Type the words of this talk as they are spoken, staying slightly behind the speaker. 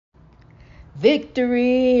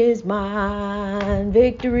Victory is mine,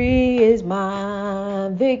 victory is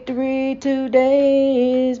mine, victory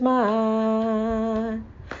today is mine.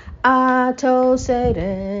 I told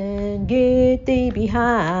Satan, get thee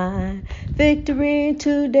behind, victory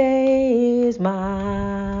today is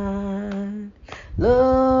mine.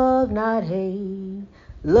 Love not hate,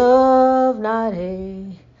 love not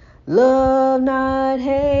hate, love not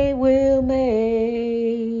hate will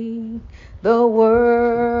make the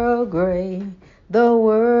world great, the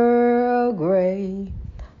world great.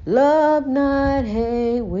 Love not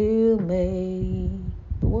hate will make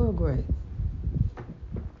the world great.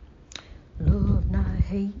 Love not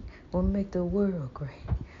hate will make the world great.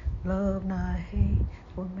 Love not hate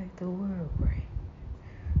will make the world great.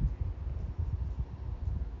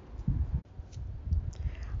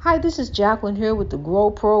 Hi, this is Jacqueline here with the Grow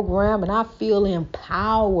Program, and I feel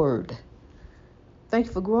empowered. Thank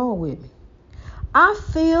you for growing with me. I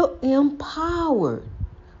feel empowered.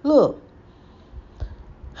 Look,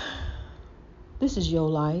 this is your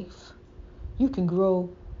life. You can grow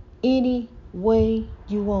any way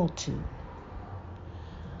you want to.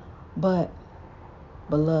 But,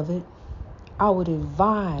 beloved, I would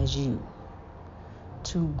advise you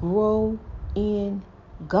to grow in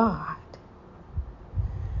God.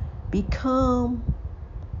 Become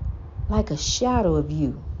like a shadow of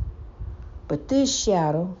you. But this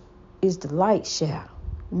shadow is the light shadow.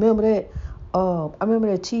 Remember that? I remember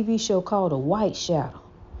that TV show called The White Shadow.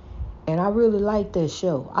 And I really liked that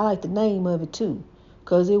show. I like the name of it too.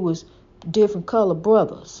 Because it was different color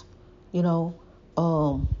brothers, doing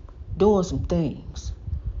some things.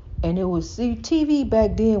 And it was, TV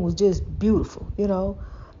back then was just beautiful, Love,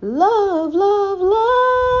 love,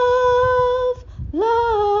 love,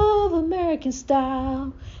 love, American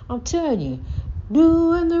style. I'm telling you,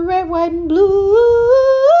 doing the red, white, and blue.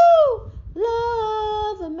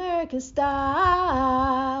 Love, American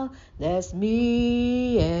style. That's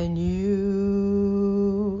me and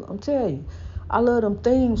you. I'm telling you, I love them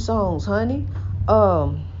theme songs, honey.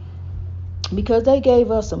 Because they gave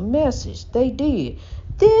us a message. They did.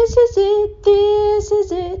 This is it, this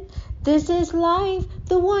is it, this is life,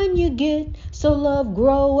 the one you get. So love,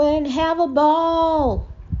 grow, and have a ball.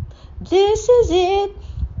 This is it,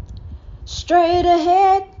 straight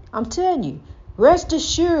ahead. I'm telling you, rest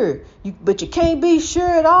assured, but you can't be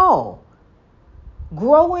sure at all.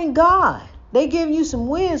 Grow in God. They giving you some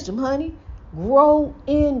wisdom, honey. Grow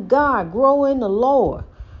in God, grow in the Lord.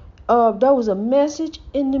 There was a message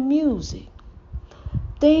in the music.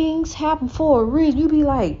 Things happen for a reason. You be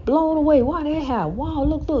like blown away. Why they happen? Wow,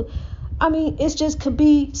 look. I mean, it just could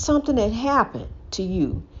be something that happened to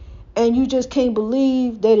you, and you just can't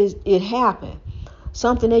believe that it happened.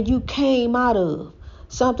 Something that you came out of,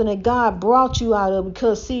 something that God brought you out of.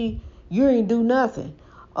 Because see, you ain't do nothing.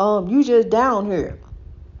 You just down here,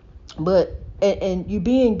 but and you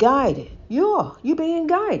being guided. You being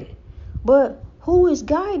guided, but who is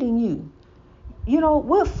guiding you?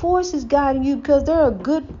 What force is guiding you? Because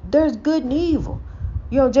there's good and evil.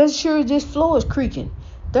 Just sure this floor is creaking.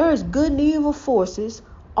 There's good and evil forces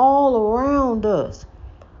all around us.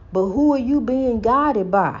 But who are you being guided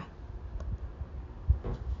by?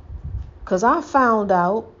 Because I found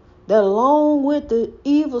out that along with the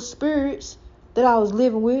evil spirits that I was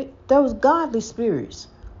living with, there was godly spirits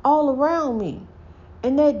all around me.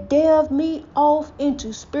 And that delved me off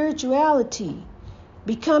into spirituality.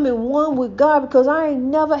 Becoming one with God, because I ain't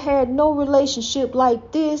never had no relationship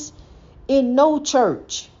like this in no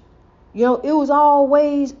church. It was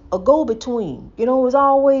always a go-between. It was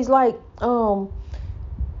always like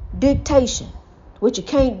dictation. What you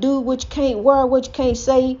can't do, what you can't wear, what you can't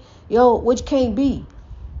say, what you can't be.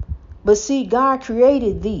 But see, God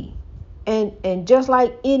created thee. And just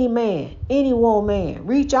like any man, any woman,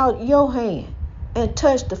 reach out your hand and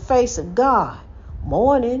touch the face of God.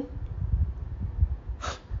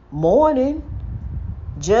 Morning,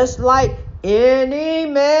 just like any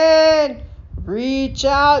man, reach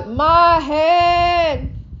out my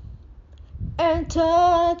hand and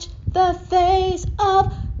touch the face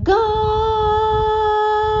of God.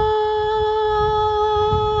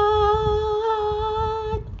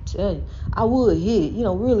 I tell you, I would hit it,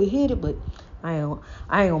 really hit it, but I ain't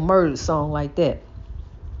gonna murder the song like that.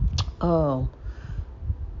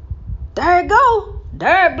 There it go,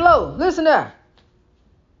 there it blow. Listen there.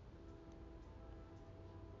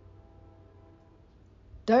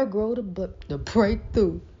 There grow the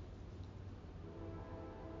breakthrough.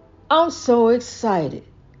 I'm so excited.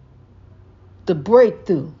 The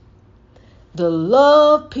breakthrough. The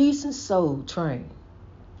love, peace, and soul train.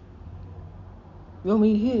 You want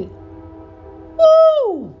me to hit it?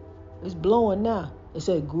 Woo! It's blowing now. It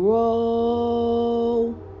said,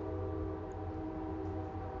 grow,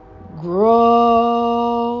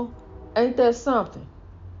 grow. Ain't that something?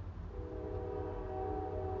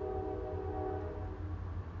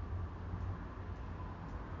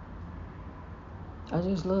 I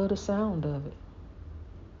just love the sound of it.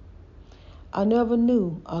 I never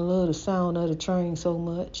knew I loved the sound of the train so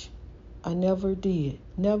much. I never did.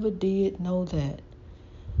 Never did know that.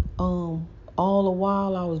 All the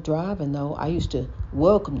while I was driving, though, I used to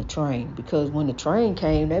welcome the train, because when the train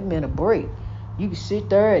came, that meant a break. You could sit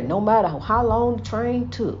there, and no matter how long the train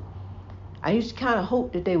took, I used to kind of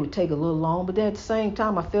hope that they would take a little long, but then at the same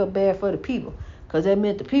time, I felt bad for the people, because that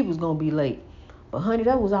meant the people was going to be late. But honey,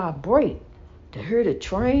 that was our break. To hear the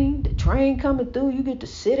train coming through, you get to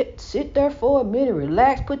sit there for a minute,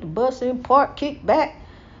 relax, put the bus in, park, kick back,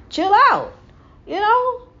 chill out, you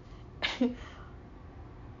know?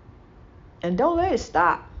 And don't let it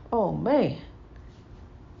stop. Oh, man.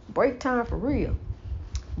 Break time for real.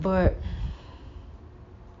 But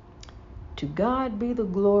to God be the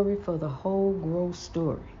glory for the whole growth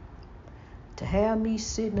story. To have me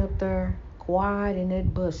sitting up there quiet in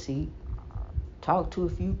that bus seat, talk to a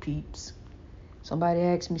few peeps. Somebody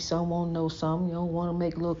asks me something, want to know something, want to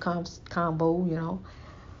make a little combo,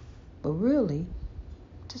 But really,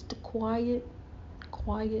 just a quiet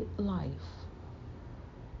life.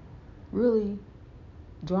 Really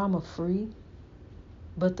drama-free,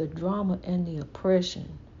 but the drama and the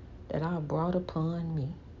oppression that I brought upon me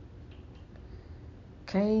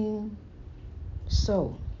came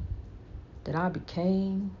so that I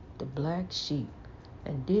became the black sheep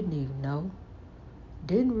and didn't even know,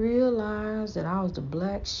 didn't realize that I was the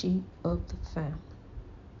black sheep of the family.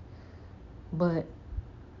 But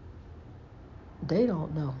they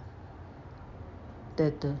don't know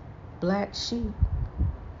that the black sheep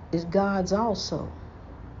is God's also,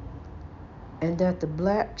 and that the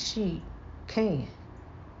black sheep can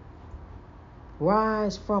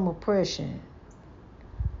rise from oppression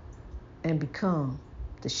and become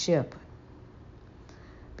the shepherd.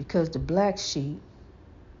 Because the black sheep,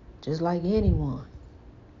 just like anyone,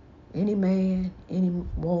 any man, any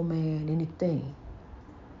woman, anything,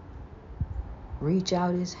 reach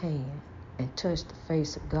out his hand and touch the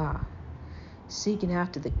face of God, seeking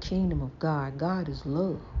after the kingdom of God. God is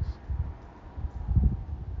love.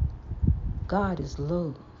 God is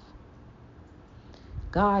love.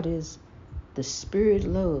 God is the spirit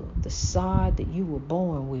love, the side that you were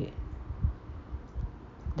born with,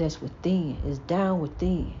 that's within, is down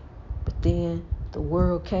within. But then the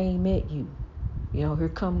world came at you. Here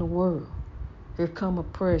come the world. Here come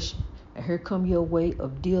oppression. And here come your way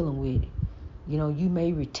of dealing with it. You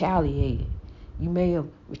may retaliate. You may have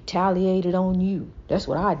retaliated on you. That's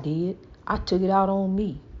what I did. I took it out on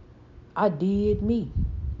me. I did me.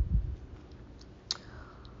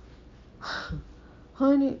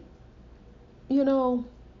 Honey,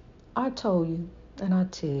 I told you, and I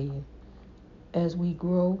tell you, as we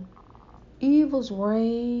grow, evil's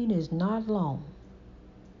reign is not long.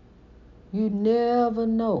 You never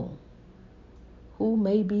know who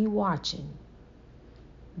may be watching,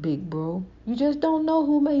 big bro. You just don't know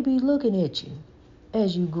who may be looking at you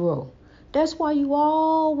as you grow. That's why you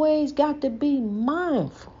always got to be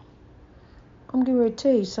mindful. I'm getting ready to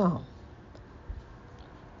tell you something.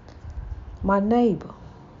 My neighbor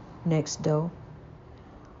next door,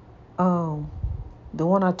 the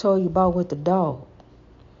one I told you about with the dog.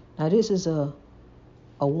 Now this is a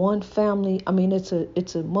one family.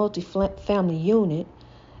 It's a multi-family unit,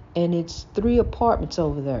 and it's 3 apartments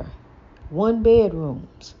over there, 1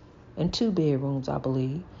 bedrooms and 2 bedrooms, I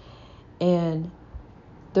believe. And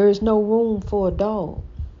there is no room for a dog.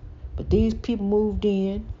 But these people moved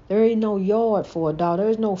in. There ain't no yard for a dog.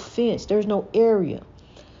 There's no fence. There's no area.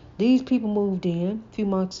 These people moved in a few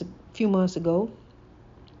months ago,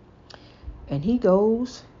 and he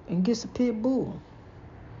goes and gets a pit bull.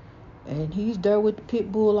 And he's there with the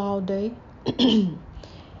pit bull all day.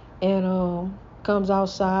 And comes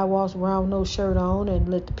outside, walks around with no shirt on, and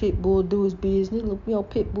let the pit bull do his business.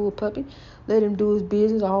 Pit bull puppy. Let him do his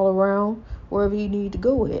business all around wherever he need to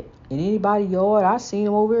go at. In anybody's yard, I seen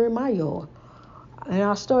him over here in my yard. And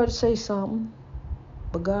I started to say something,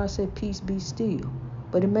 but God said, peace be still.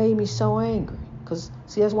 But it made me so angry. Because,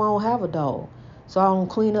 see, that's why I don't have a dog. So I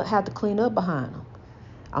don't have to clean up behind him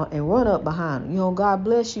and run up behind him. God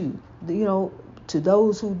bless you, to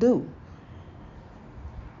those who do.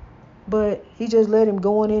 But he just let him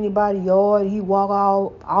go in anybody's yard. He walk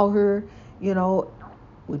out here,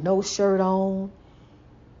 with no shirt on,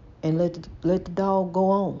 and let the dog go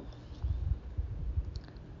on.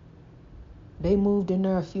 They moved in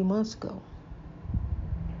there a few months ago.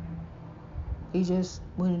 He just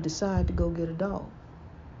went and decided to go get a dog.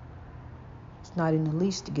 It's not in the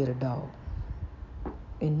lease to get a dog.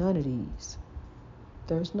 In none of these.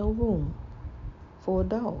 There's no room for a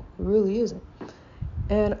dog. It really isn't.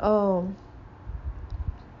 And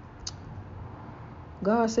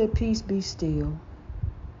God said, peace be still.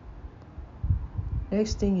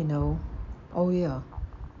 Next thing you know, oh yeah,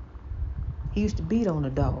 he used to beat on the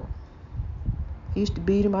dog. He used to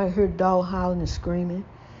beat him. I heard the dog howling and screaming.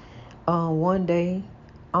 One day,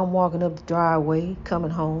 I'm walking up the driveway, coming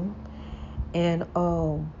home, and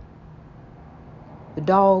the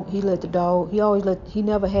dog, he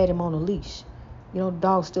never had him on a leash. You know, the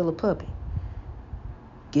dog's still a puppy.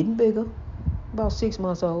 Getting bigger, about 6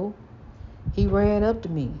 months old. He ran up to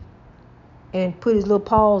me and put his little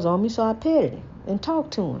paws on me, so I petted him and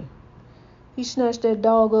talked to him. He snatched that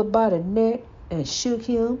dog up by the neck and shook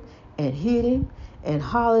him and hit him and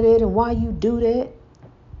hollered at him, why you do that?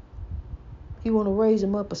 He want to raise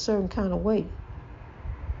him up a certain kind of way.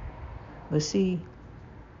 But see,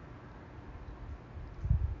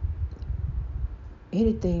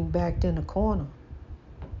 anything backed in the corner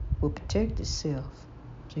will protect itself.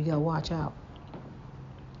 So you got to watch out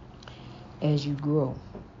as you grow.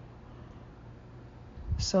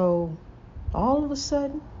 So all of a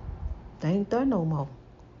sudden, they ain't there no more.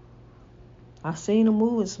 I seen them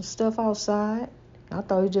moving some stuff outside. I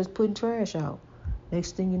thought he was just putting trash out.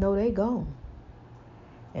 Next thing you know, they gone.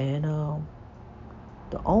 And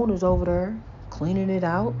the owner's over there cleaning it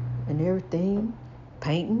out and everything,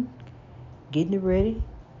 painting, getting it ready.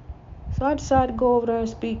 So I decided to go over there and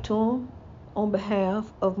speak to him on behalf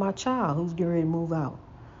of my child who's getting ready to move out.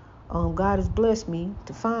 God has blessed me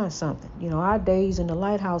to find something. You know, our days in the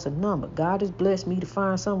lighthouse are numbered. God has blessed me to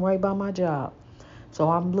find something right by my job. So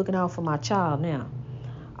I'm looking out for my child now.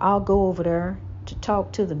 I'll go over there to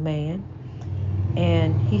talk to the man,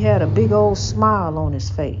 and he had a big old smile on his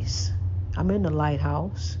face. I'm in the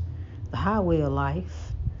lighthouse, the highway of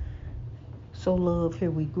life. So love,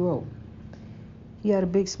 here we grow. He had a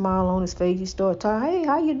big smile on his face. He started talking, hey,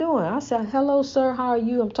 how you doing? I said, hello, sir, how are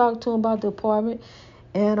you? I'm talking to him about the apartment.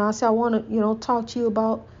 And I said, I want to, talk to you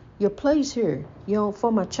about your place here,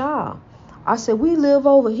 for my child. I said, we live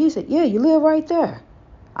over. He said, yeah, you live right there.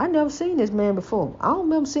 I never seen this man before. I don't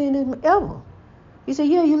remember seeing him ever. He said,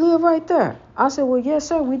 yeah, you live right there. I said, well, yes,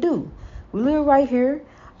 sir, we do. We live right here.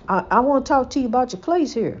 I want to talk to you about your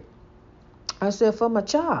place here. I said, for my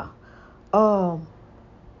child.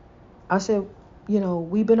 I said,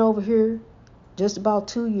 we've been over here just about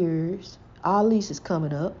 2 years. Our lease is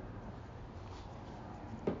coming up.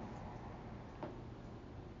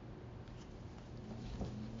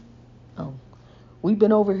 We've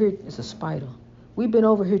been over here. It's a spider. We've been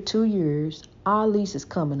over here 2 years. Our lease is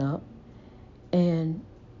coming up. And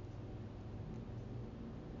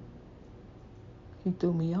he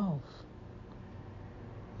threw me off.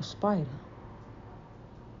 A spider.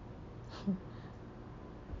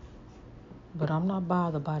 But I'm not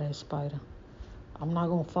bothered by that spider. I'm not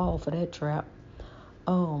going to fall for that trap.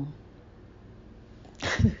 I'm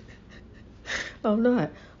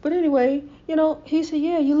not. But anyway, he said,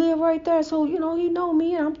 yeah, you live right there. So, he know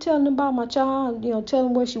me, and I'm telling him about my child, telling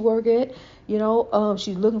him where she work at.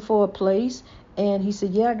 She's looking for a place. And he said,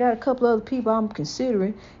 yeah, I got a couple other people I'm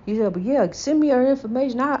considering. He said, but yeah, send me her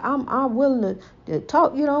information. I'm willing to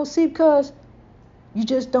talk, see, because you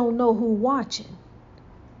just don't know who's watching.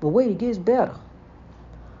 But wait, it gets better.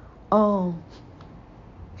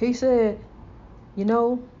 He said,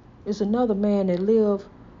 it's another man that lived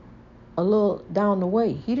a little down the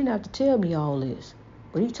way. He didn't have to tell me all this,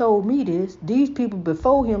 but he told me this. These people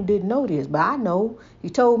before him didn't know this, but I know. He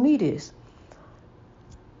told me this.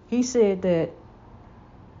 He said that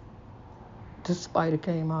the spider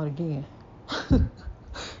came out again.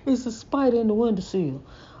 It's a spider in the windowsill.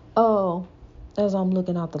 As I'm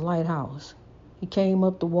looking out the lighthouse, he came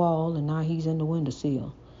up the wall, and now he's in the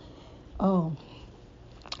windowsill.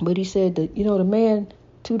 But he said that, the man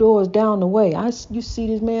 2 doors down the way, you see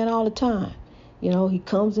this man all the time. He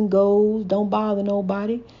comes and goes, don't bother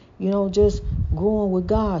nobody. Just growing with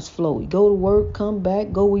God's flow. He go to work, come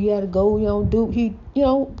back, go where you gotta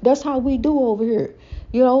go. That's how we do over here.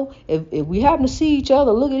 If we happen to see each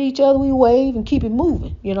other, look at each other, we wave and keep it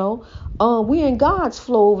moving. We in God's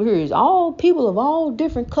flow over here. It's all people of all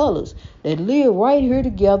different colors that live right here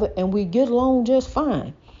together, and we get along just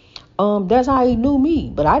fine. That's how he knew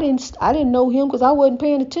me, but I didn't know him because I wasn't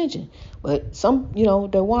paying attention. But some,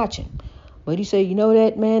 they're watching. But he said,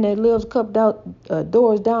 that man that lives a couple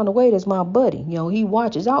doors down the way, that's my buddy. He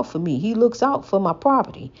watches out for me. He looks out for my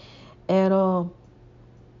property. And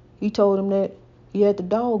he told him that He had the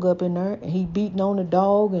dog up in there, and he beating on the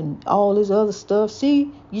dog and all this other stuff.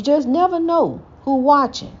 See, you just never know who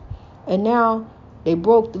watching. And now they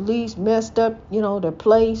broke the lease, messed up, their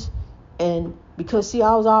place. And because, see,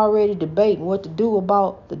 I was already debating what to do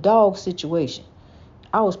about the dog situation.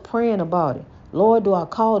 I was praying about it. Lord, do I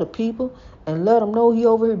call the people and let them know he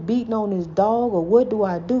over here beating on his dog, or what do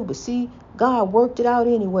I do? But see, God worked it out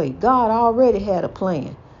anyway. God already had a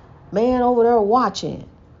plan. Man over there watching,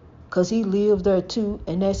 because he lives there too,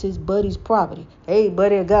 and that's his buddy's property. Hey,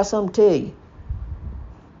 buddy, I got something to tell you.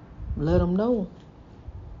 Let him know.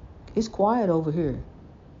 It's quiet over here.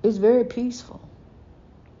 It's very peaceful.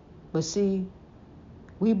 But see,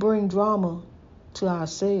 we bring drama to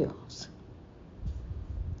ourselves.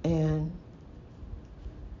 And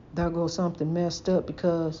there goes something messed up,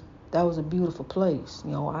 because that was a beautiful place.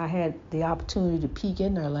 I had the opportunity to peek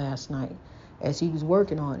in there last night as he was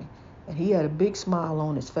working on it. And he had a big smile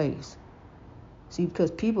on his face. See, because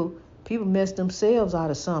people mess themselves out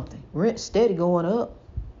of something. Rent steady going up.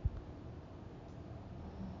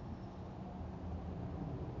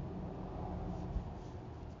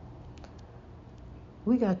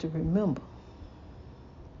 We got to remember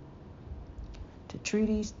to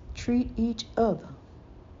treat each other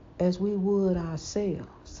as we would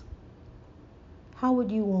ourselves. How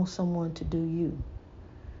would you want someone to do you?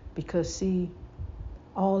 Because see,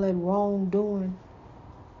 all that wrongdoing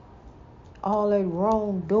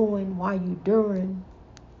while you doing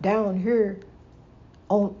down here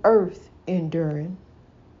on earth enduring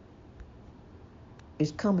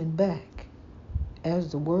is coming back.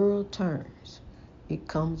 As the world turns, it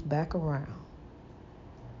comes back around.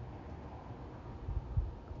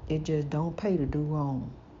 It just don't pay to do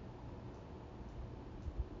wrong.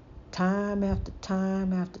 Time after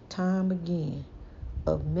time after time again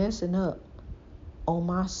of messing up on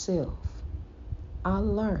myself, I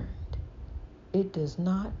learned it does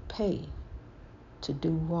not pay to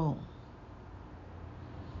do wrong.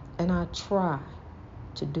 And I try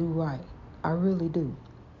to do right. I really do.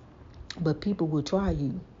 But people will try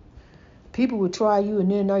you. People will try you, and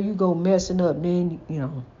then now you go messing up. Then,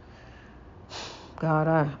 God,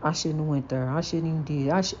 I shouldn't have went there. I shouldn't even did.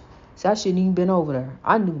 I shouldn't even been over there.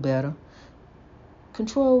 I knew better.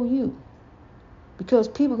 Control you. Because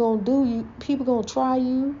people gonna do you. People gonna try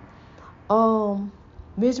you.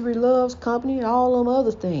 Misery loves company and all them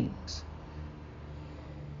other things.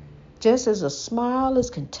 Just as a smile is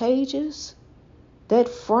contagious, that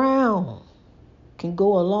frown can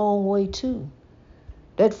go a long way too.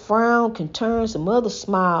 That frown can turn some other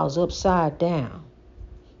smiles upside down.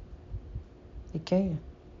 It can.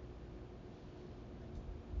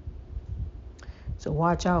 So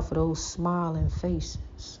watch out for those smiling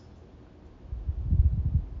faces.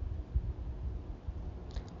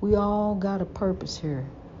 We all got a purpose here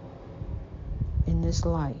in this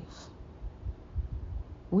life.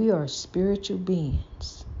 We are spiritual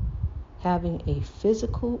beings having a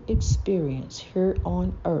physical experience here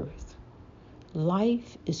on earth.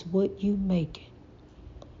 Life is what you make it.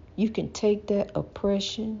 You can take that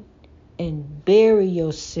oppression and bury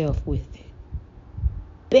yourself with it.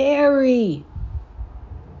 Bury.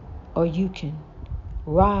 Or you can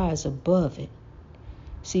rise above it.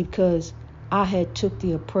 See, because I had took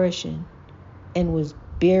the oppression and was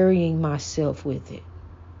burying myself with it.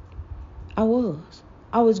 I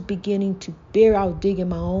was beginning to bury. I was digging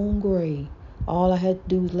my own grave. All I had to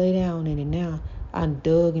do was lay down in it. Now I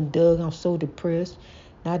dug and dug. I'm so depressed.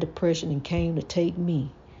 Now depression and came to take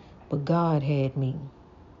me. But God had me.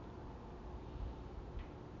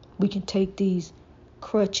 We can take these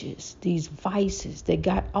crutches, these vices that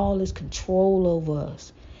got all this control over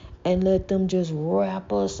us, and let them just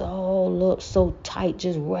wrap us all up so tight,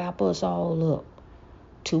 just wrap us all up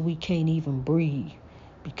till we can't even breathe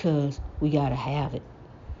because we got to have it.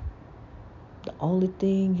 The only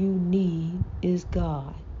thing you need is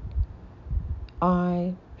God.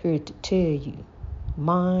 I'm here to tell you,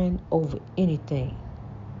 mind over anything.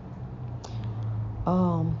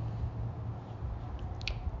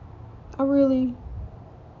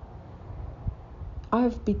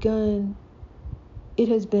 I've begun, it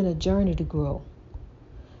has been a journey to grow.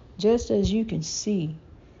 Just as you can see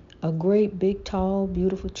a great, big, tall,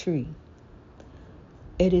 beautiful tree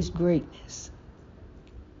at its greatness,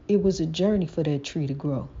 it was a journey for that tree to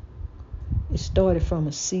grow. It started from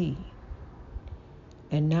a seed,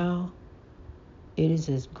 and now it is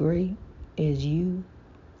as great as you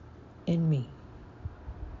and me.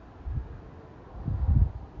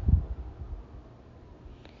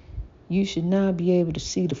 You should now be able to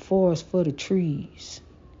see the forest for the trees,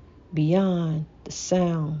 beyond the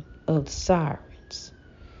sound of the sirens,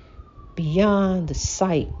 beyond the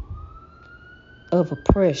sight of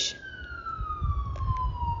oppression,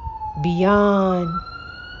 beyond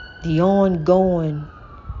the ongoing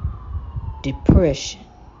depression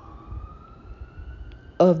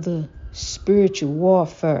of the spiritual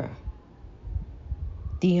warfare,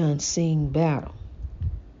 the unseen battle.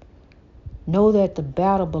 Know that the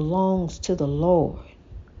battle belongs to the Lord.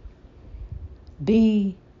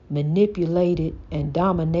 Be manipulated and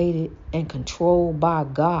dominated and controlled by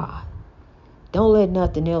God. Don't let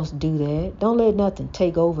nothing else do that. Don't let nothing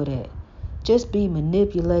take over that. Just be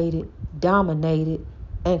manipulated, dominated,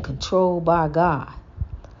 and controlled by God.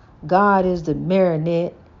 God is the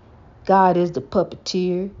marionette. God is the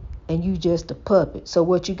puppeteer, and you just a puppet. So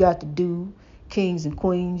what you got to do, kings and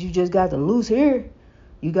queens, you just got to loose here.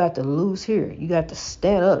 You got to loose here. You got to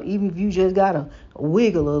stand up. Even if you just got to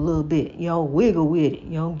wiggle a little bit. Wiggle with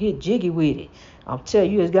it. Get jiggy with it. I'm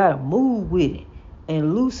telling you, you just got to move with it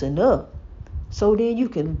and loosen up. So then you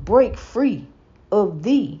can break free of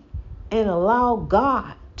thee and allow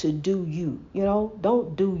God to do you.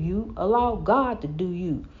 Don't do you. Allow God to do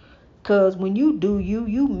you. Because when you do you,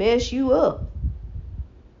 you mess you up.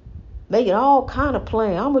 Making all kind of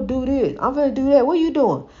plans. I'm going to do this. I'm going to do that. What are you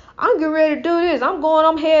doing? I'm getting ready to do this.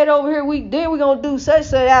 I'm head over here. Then we're going to do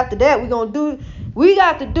such after that. We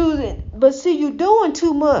got to do it. But see, you're doing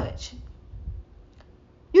too much.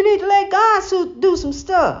 You need to let God do some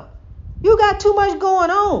stuff. You got too much going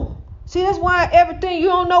on. See, that's why everything, you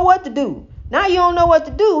don't know what to do. Now you don't know what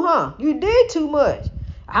to do, huh? You did too much.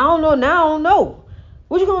 I don't know. Now I don't know.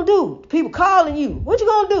 What you going to do? People calling you. What you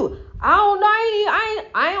going to do? I don't know.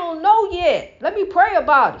 I don't know yet. Let me pray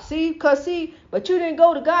about it. But you didn't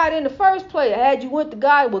go to God in the first place. Had you went to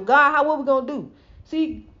God, what we going to do?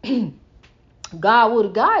 See, God would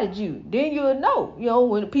have guided you. Then you would know,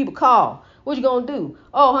 when the people call. What you going to do?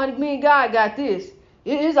 Oh, honey, me and God got this.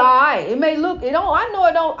 It's all right. It may look, I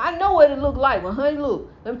know what it look like. But honey,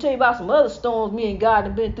 look, let me tell you about some other storms me and God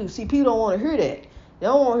have been through. See, people don't want to hear that. They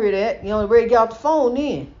don't want to hear that. Ready to get off the phone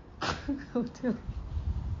then.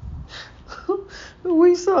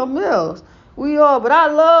 We something else. We are, but I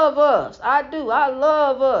love us. I do. I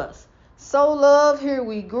love us. So love, here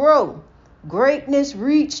we grow. Greatness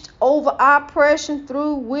reached over oppression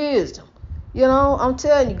through wisdom. I'm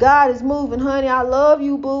telling you, God is moving, honey. I love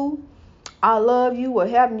you, boo. I love you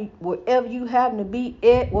wherever you happen to be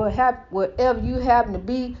at, wherever you happen to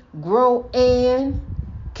be, grow in.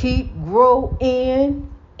 Keep growing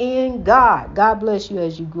in God. God bless you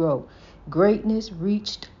as you grow. Greatness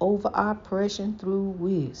reached over oppression through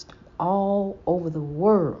wisdom all over the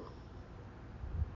world.